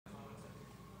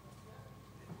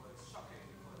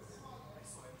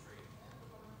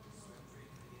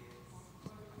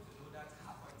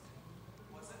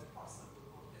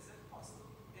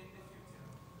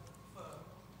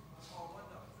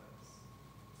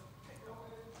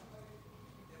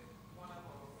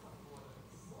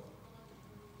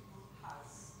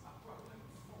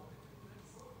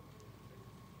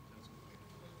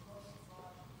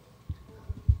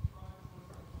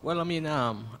Well, I mean,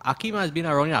 Akim has been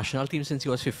around the national team since he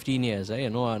was 15 years, you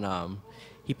know, and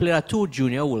he played at 2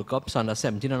 junior World Cups, under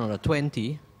 17 and under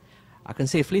 20. I can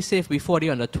safely say before the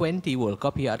under 20 World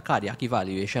Cup, he had cardiac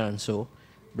evaluation and so,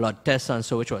 blood tests and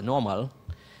so, which was normal.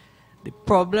 The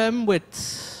problem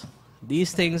with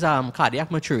these things,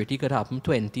 cardiac maturity could happen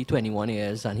 20, 21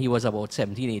 years, and he was about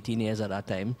 17, 18 years at that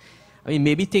time. I mean,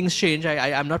 maybe things change.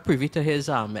 I'm not privy to his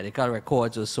medical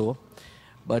records or so,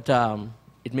 but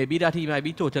it may be that he might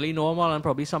be totally normal and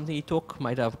probably something he took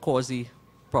might have caused the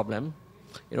problem.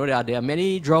 You know, there are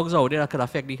many drugs out there that could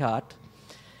affect the heart.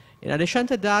 In addition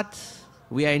to that,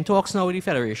 we are in talks now with the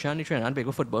Federation, the Trinidad and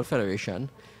Tobago Football Federation,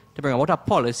 to bring about a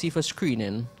policy for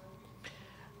screening.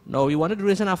 Now, we want to do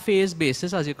this on a phased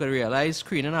basis. As you could realize,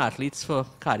 screening athletes for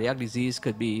cardiac disease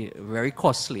could be very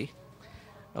costly.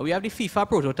 Now, we have the FIFA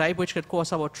prototype, which could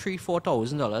cost about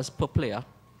 $3,000–4,000 per player.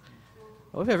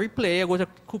 Now, if every player goes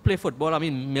to play football, I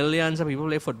mean, millions of people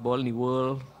play football in the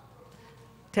world,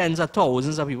 tens of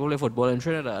thousands of people play football in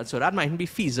Trinidad, so that mightn't be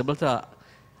feasible to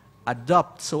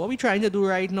adopt. So what we're trying to do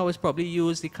right now is probably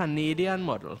use the Canadian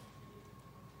model,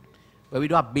 where we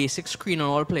do a basic screen on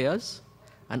all players,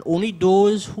 and only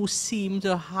those who seem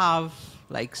to have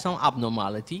like some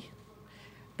abnormality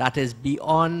that is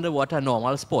beyond what a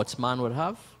normal sportsman would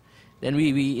have, then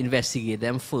we investigate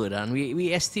them further. And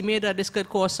we estimate that this could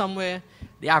cost somewhere,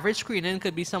 the average screening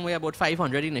could be somewhere about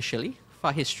 $500 initially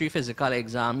for history, physical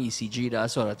exam, ECG, that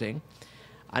sort of thing.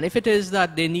 And if it is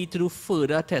that they need to do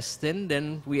further testing,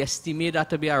 then we estimate that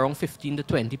to be around 15 to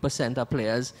 20% of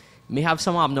players may have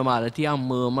some abnormality, a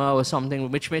murmur or something,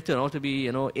 which may turn out to be,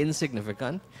 you know,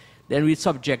 insignificant. Then we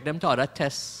subject them to other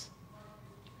tests.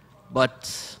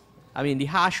 But, I mean, the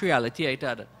harsh reality is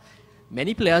that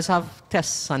many players have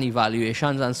tests and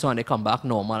evaluations and so on, they come back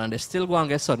normal, and they still go and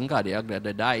get sudden cardiac,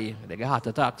 they die, they get heart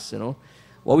attacks, you know.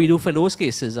 What we do for those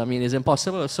cases, I mean, is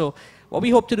impossible. So what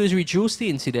we hope to do is reduce the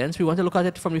incidence. We want to look at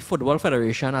it from the Football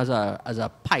Federation as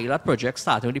a pilot project,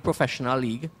 starting with the professional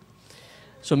league.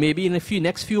 So maybe in the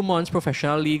next few months,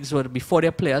 professional leagues, before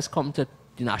their players come to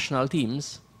the national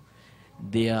teams,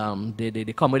 they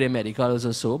come with their medicals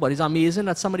or so. But it's amazing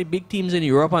that some of the big teams in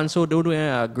Europe and so do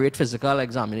a great physical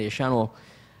examination or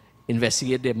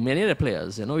investigate many of the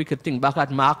players. You know, we could think back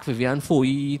at Mark Vivian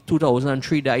Foy,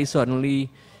 2003 died suddenly.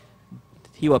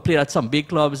 He was played at some big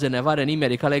clubs, they never had any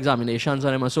medical examinations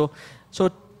on him. So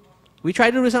we try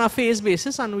to do this on a phased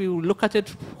basis, and we look at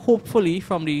it hopefully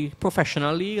from the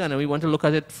professional league, and we want to look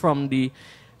at it from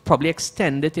probably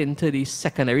extend it into the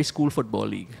secondary school football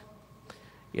league.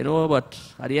 You know, but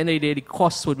at the end of the day, the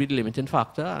cost would be the limiting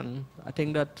factor, and I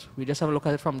think that we just have a look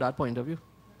at it from that point of view.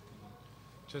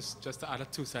 Just to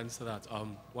add 2 cents to that,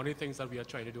 one of the things that we are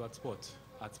trying to do at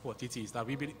Sport TT is that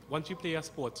once you play a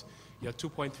sport, you're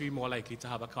 2.3 more likely to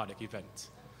have a cardiac event.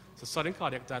 So sudden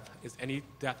cardiac death is any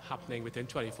death happening within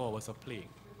 24 hours of playing.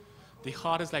 The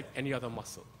heart is like any other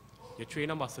muscle. You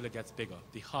train a muscle, it gets bigger.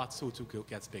 The heart so too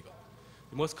gets bigger.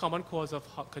 The most common cause of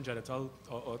congenital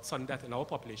or sudden death in our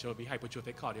population will be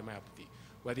hypertrophic cardiomyopathy,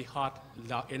 where the heart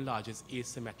enlarges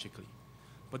asymmetrically.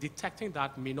 But detecting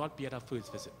that may not be at a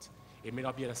first visit. It may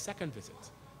not be at a second visit.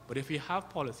 But if we have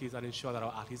policies that ensure that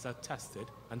our athletes are tested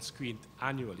and screened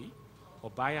annually or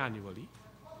biannually,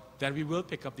 then we will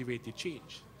pick up the rate of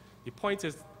change. The point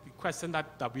is, the question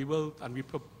that we will, and we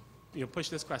push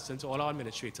this question to all our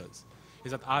administrators,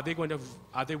 is that are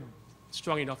they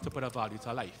strong enough to put a value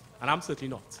to life? And I'm certainly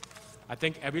not. I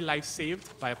think every life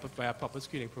saved by a proper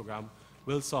screening program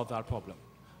will solve that problem.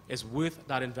 It's worth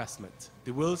that investment.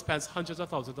 The world spends hundreds of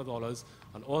thousands of dollars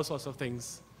on all sorts of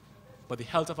things, but the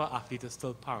health of our athlete is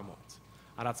still paramount.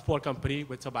 And at Sport Company,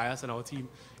 with Tobias and our team,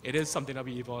 it is something that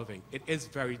we're evolving. It is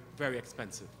very, very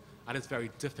expensive, and it's very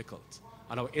difficult.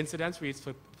 And our incidence rates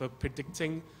for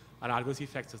predicting an adverse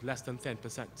effect is less than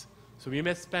 10%. So we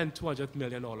may spend $200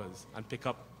 million and pick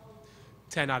up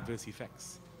 10 adverse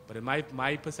effects. But in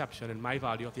my perception and my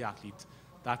value of the athlete,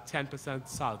 that 10%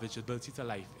 salvageability to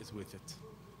life is worth it.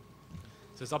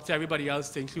 So it's up to everybody else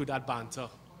to include that banter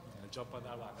and jump on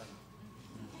that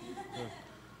wagon.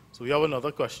 So we have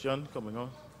another question coming on.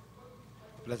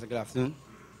 Pleasant good afternoon.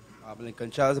 I'm Lincoln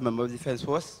Charles, a member of the Defense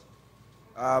Force.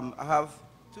 I have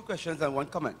 2 questions and 1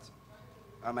 comment.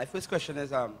 My first question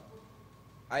is,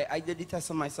 I did the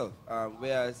test on myself,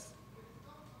 whereas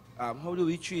how do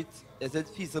we treat, is it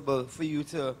feasible for you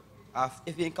to,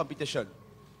 if you're in competition,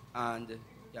 and you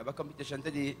have a competition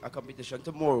today, a competition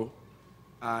tomorrow,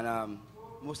 and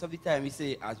most of the time we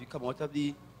say, as we come out of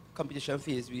the competition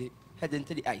phase, we head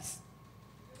into the ice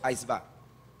bath,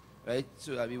 right?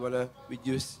 So we want to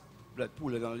reduce blood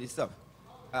pooling and all this stuff.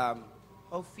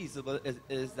 How feasible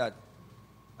is that,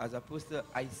 as opposed to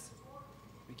ice,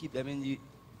 we keep them in the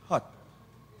hut.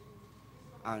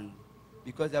 And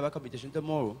because they have a competition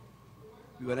tomorrow,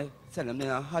 we want to send them in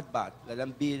a hot bath, let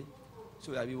them bathe,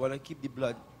 so that we want to keep the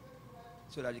blood,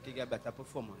 so that they can get better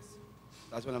performance.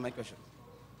 That's one of my questions.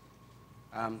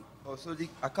 Also,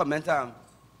 a comment,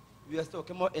 we are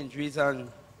talking about injuries and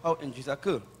how injuries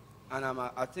occur. And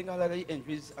I think a lot of the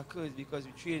injuries occur because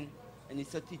we train in the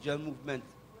strategic movement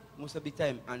most of the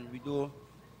time, and we do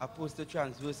opposed to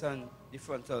transverse and the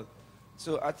frontal.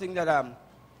 So I think that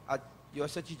at your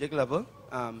strategic level,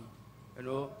 you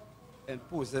know,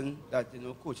 imposing that, you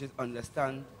know, coaches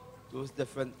understand those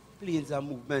different planes of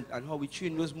movement and how we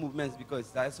train those movements,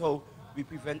 because that's how we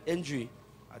prevent injury.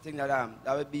 I think that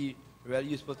that would be really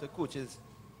useful to coaches.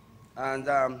 And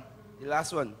the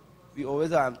last one, we always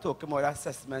talk about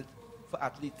assessment for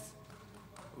athletes.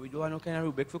 We don't have no kind of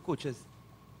rubric for coaches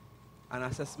and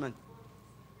assessment.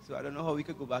 So I don't know how we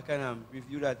could go back and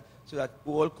review that so that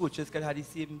all coaches can have the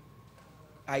same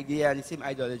idea and the same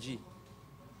ideology.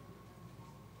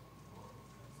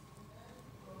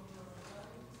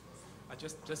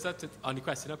 Just on the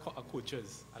question of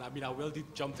coaches, and I mean, I will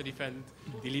jump to defend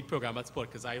the lead program at sport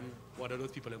because I'm one of those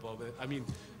people involved with it. I mean,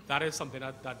 that is something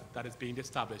that is being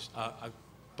established.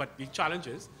 But the challenge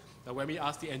is that when we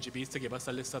ask the NGBs to give us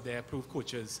a list of their approved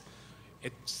coaches,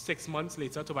 it's 6 months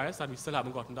later, Tobias, and we still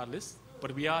haven't gotten that list.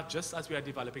 But we are, just as we are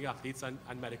developing athletes and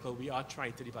medical, we are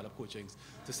trying to develop coachings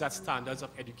to set standards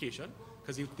of education.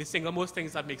 Because the single most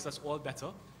things that makes us all better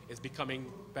is becoming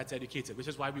better educated, which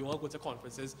is why we all go to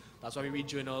conferences. That's why we read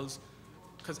journals,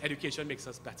 because education makes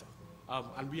us better.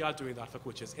 And we are doing that for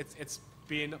coaches. It's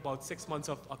been about 6 months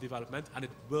of development, and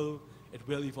it will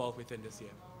evolve within this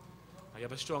year. I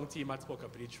have a strong team at Sport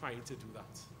Company trying to do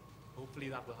that. Hopefully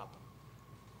that will happen.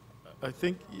 I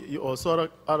think you also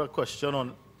had a question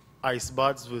on ice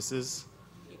baths versus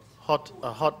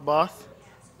a hot bath.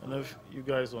 I don't know if you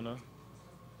guys want to.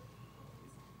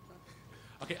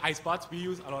 Okay, ice baths, we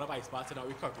use a lot of ice baths in our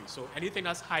recovery. So anything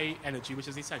that's high energy, which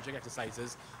is eccentric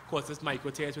exercises, causes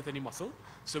micro tears within the muscle.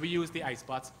 So we use the ice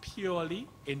baths purely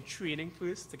in training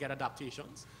first to get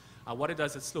adaptations. And what it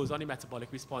does, it slows down the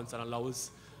metabolic response and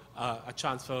allows a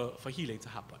chance for healing to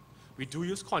happen. We do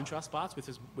use contrast baths,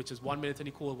 which is 1 minute in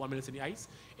the cold, 1 minute in the ice.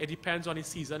 It depends on the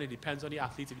season, it depends on the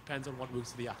athlete, it depends on what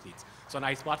works for the athletes. So an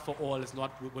ice bath for all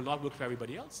will not work for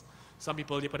everybody else. Some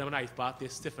people, they put them in an ice bath, they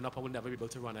stiffen up and will never be able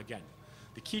to run again.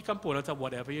 The key component of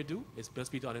whatever you do is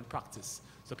must be done in practice.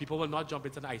 So people will not jump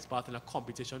into an ice bath in a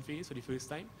competition phase for the first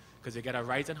time, because you get a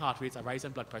rise in heart rate, a rise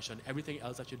in blood pressure, and everything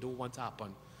else that you don't want to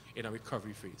happen in a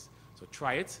recovery phase. So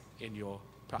try it in your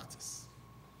practice.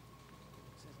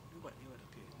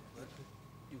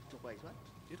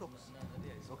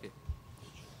 Okay.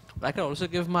 I can also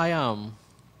give my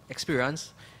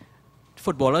experience.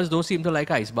 Footballers don't seem to like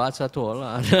ice baths at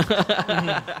all.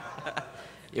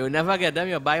 You will never get them.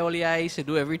 You buy all the ice, you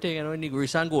do everything. You know, in the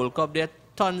Greece and Gold Cup, there are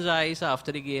tons of ice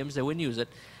after the games. They wouldn't use it.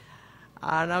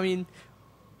 And I mean,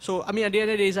 at the end of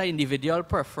the day, it's an individual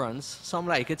preference. Some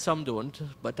like it, some don't.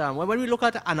 But when we look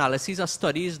at analyses or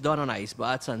studies done on ice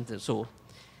baths, and so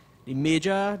the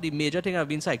major thing have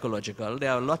been psychological.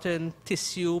 There are a lot in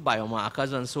tissue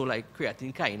biomarkers and so, like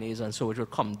creatine kinase and so, which will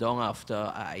come down after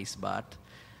an ice bath.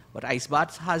 But ice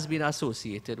baths has been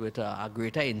associated with a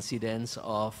greater incidence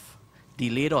of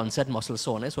delayed onset muscle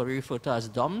soreness, what we refer to as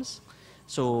DOMS.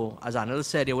 So, as Anil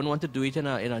said, you wouldn't want to do it in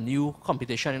a new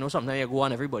competition. You know, sometimes you go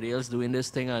on everybody else doing this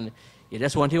thing, and you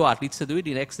just want your athletes to do it.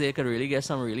 The next day, you could really get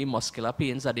some really muscular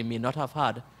pains that they may not have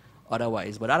had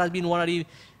otherwise. But that has been one of the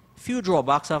few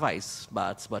drawbacks of ice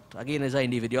baths. But again, it's an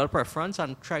individual preference,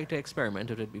 and try to experiment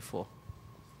with it before.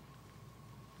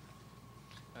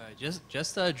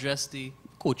 Just to address the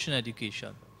coaching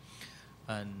education,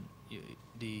 and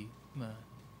the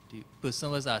person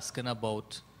was asking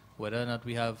about whether or not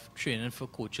we have training for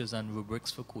coaches and rubrics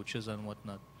for coaches and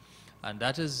whatnot. And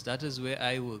that is where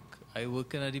I work. I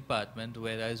work in a department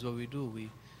where that is what we do.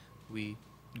 We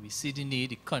see the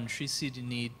need, the country see the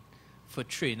need for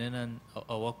training and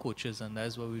our coaches, and that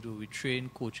is what we do. We train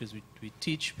coaches, we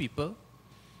teach people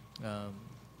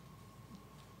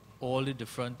all the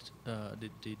different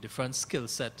different skill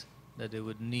set that they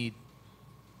would need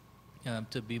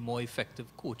to be more effective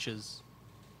coaches.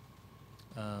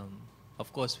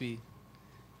 Of course,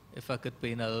 if I could put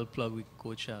in a little plug, we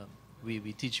coach,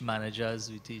 we teach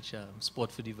managers, we teach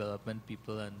sport for development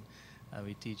people, and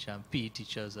we teach PE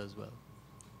teachers as well.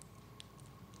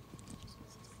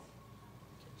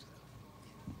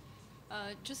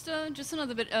 Just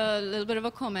another bit, a little bit of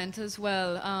a comment as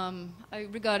well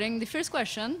regarding the first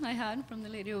question I had from the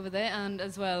lady over there, and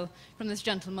as well from this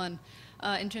gentleman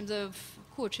in terms of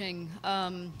coaching.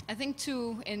 I think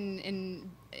too,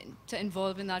 to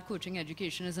involve in that coaching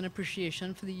education is an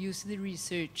appreciation for the use of the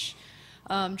research.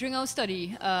 During our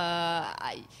study,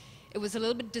 it was a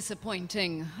little bit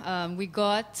disappointing. We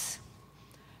got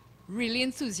really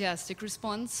enthusiastic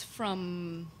response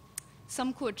from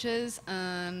some coaches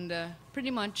and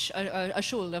pretty much a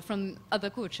shoulder from other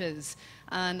coaches.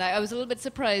 And I was a little bit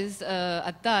surprised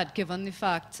at that, given the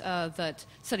fact that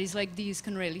studies like these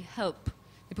can really help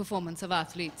the performance of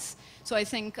athletes. So I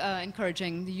think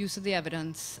encouraging the use of the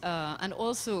evidence, and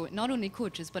also not only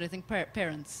coaches, but I think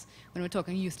parents, when we're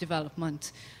talking youth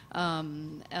development,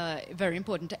 very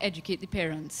important to educate the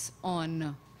parents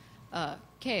on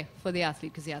care for the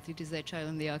athlete, because the athlete is their child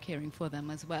and they are caring for them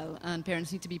as well. And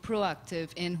parents need to be proactive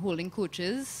in holding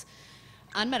coaches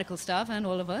and medical staff and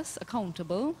all of us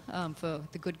accountable for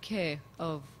the good care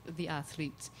of the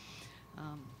athlete.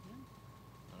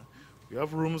 We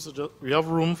have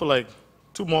room for like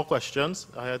 2 more questions.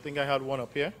 I think I had one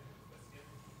up here.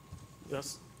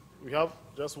 Yes, we have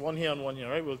just one here and one here,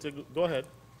 right? We'll take. Go ahead.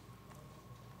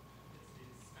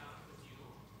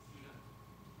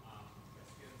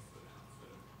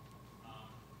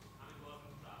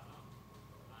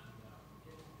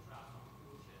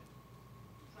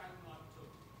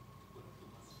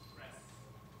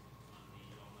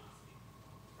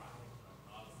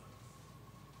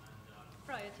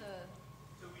 Prior to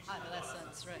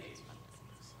adolescence, right?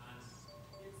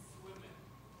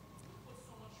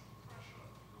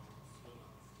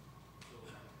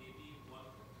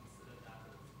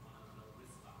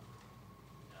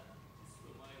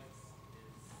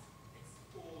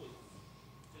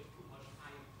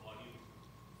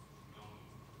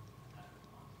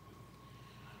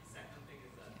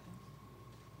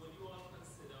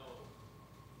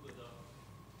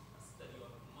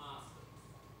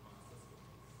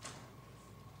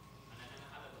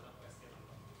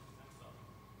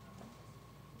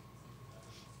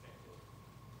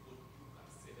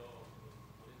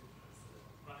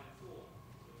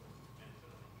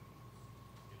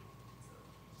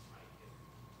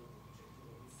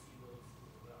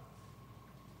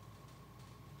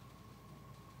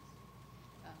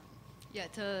 Yeah,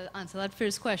 to answer that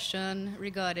first question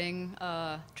regarding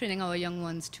training our young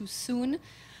ones too soon,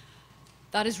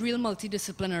 that is real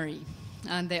multidisciplinary,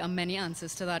 and there are many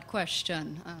answers to that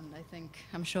question, and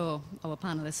I'm sure our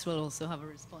panelists will also have a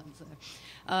response.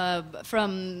 I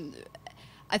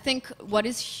think what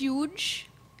is huge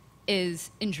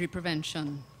is injury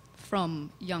prevention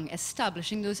from young,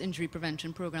 establishing those injury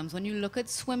prevention programs. When you look at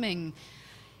swimming,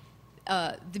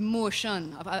 the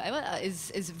motion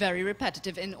is very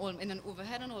repetitive in an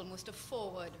overhead and almost a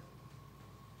forward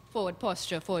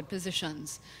posture, forward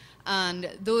positions. And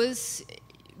those,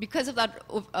 because of that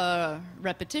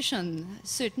repetition,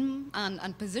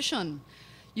 and position,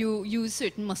 you use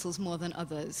certain muscles more than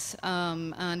others.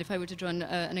 And if I were to draw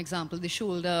an example, the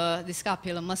shoulder, the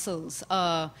scapular muscles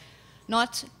are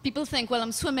not, people think, well,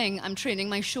 I'm swimming, I'm training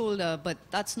my shoulder, but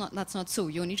that's not so.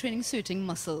 You're only training certain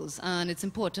muscles, and it's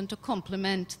important to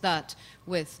complement that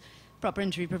with proper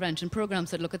injury prevention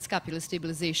programs that look at scapular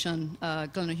stabilization,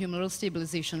 glenohumeral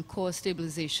stabilization, core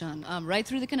stabilization, right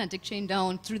through the kinetic chain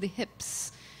down through the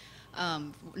hips,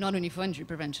 not only for injury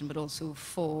prevention, but also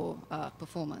for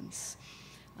performance.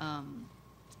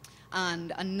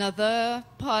 And another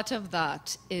part of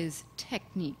that is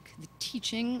technique, the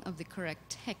teaching of the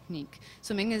correct technique.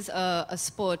 Swimming is a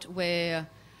sport where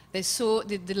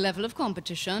the level of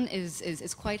competition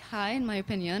is quite high, in my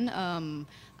opinion,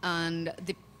 and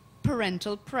the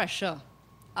parental pressure,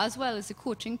 as well as the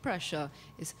coaching pressure,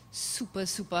 is super,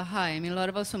 super high. I mean, a lot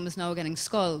of our swimmers now are getting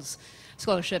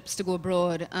scholarships to go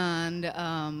abroad, and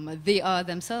they are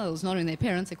themselves, not only their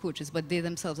parents, their coaches, but they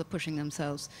themselves are pushing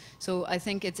themselves. So I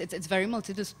think it's very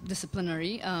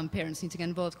multidisciplinary. Parents need to get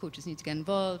involved, coaches need to get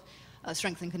involved,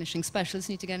 strength and conditioning specialists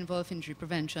need to get involved, injury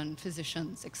prevention,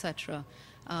 physicians, etc.,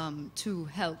 to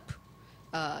help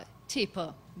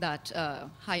taper that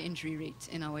high injury rate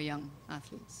in our young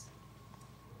athletes.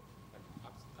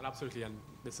 And absolutely, and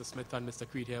Mr. Smith and Mr.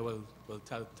 Creed here will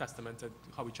tell testament to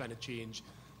how we're trying to change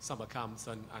summer camps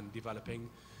and developing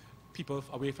people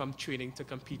away from training to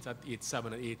compete at age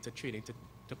 7 and 8 to training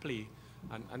to play,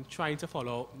 and trying to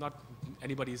follow not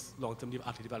anybody's long-term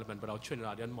athlete development, but our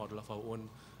Trinidadian model of our own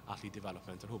athlete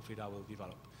development, and hopefully that will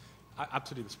develop.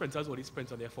 Absolutely, sprinters only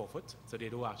sprint on their forefoot, so they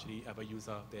don't actually ever use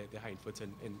their hind foot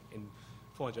in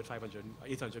 400, 500,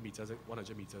 800 meters,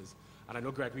 100 meters. And I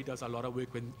know Gregory does a lot of work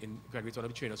Gregory's one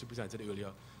of the trainers who presented earlier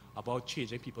about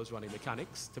changing people's running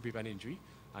mechanics to prevent injury.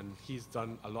 And he's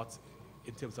done a lot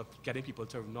in terms of getting people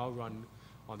to now run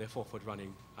on their forefoot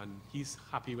running. And he's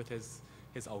happy with his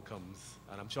his outcomes.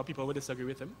 And I'm sure people will disagree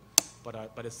with him, but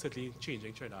it's certainly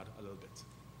changing Trinidad a little bit.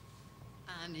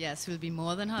 And yes, we'll be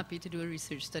more than happy to do a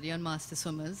research study on master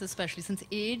swimmers, especially since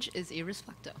age is a risk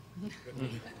factor.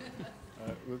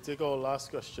 We'll take our last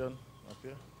question up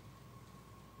here.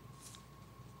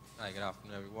 Hi, good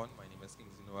afternoon, everyone. My name is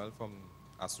Kingsley Noel,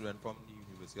 a student from the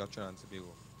University of Trinidad and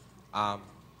Tobago.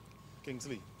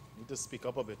 Kingsley, you need to speak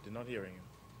up a bit. They're not hearing you.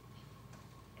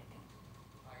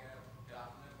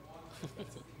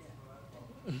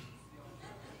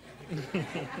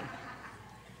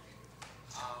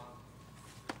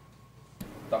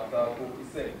 Dr. Koki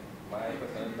said, my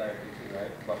question is directly to you,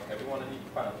 right? But everyone needs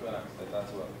financial access as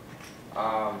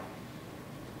well.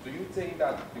 Do you think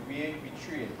that the way we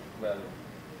train, well,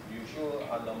 you show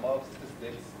a number of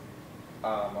statistics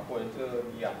according to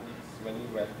the athletes when you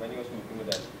was working with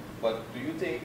them, but do you think